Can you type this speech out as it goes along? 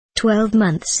12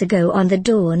 months ago, on the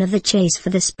dawn of the chase for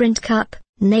the Sprint Cup,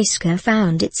 NASCAR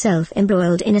found itself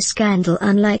embroiled in a scandal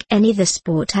unlike any the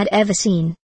sport had ever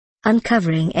seen.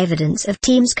 Uncovering evidence of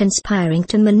teams conspiring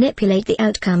to manipulate the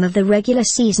outcome of the regular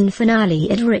season finale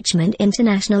at Richmond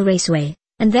International Raceway,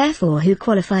 and therefore who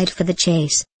qualified for the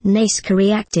chase, NASCAR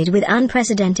reacted with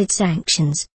unprecedented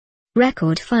sanctions.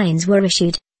 Record fines were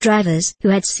issued, drivers who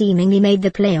had seemingly made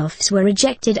the playoffs were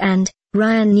ejected, and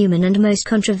Ryan Newman and, most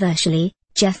controversially,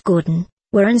 Jeff Gordon,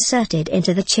 were inserted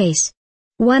into the chase.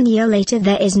 1 year later,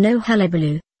 there is no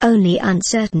hullabaloo, only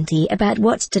uncertainty about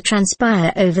what's to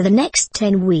transpire over the next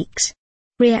 10 weeks.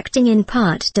 Reacting in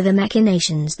part to the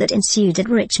machinations that ensued at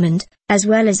Richmond, as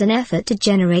well as an effort to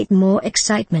generate more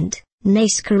excitement,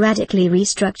 NASCAR radically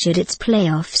restructured its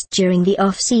playoffs during the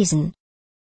off-season.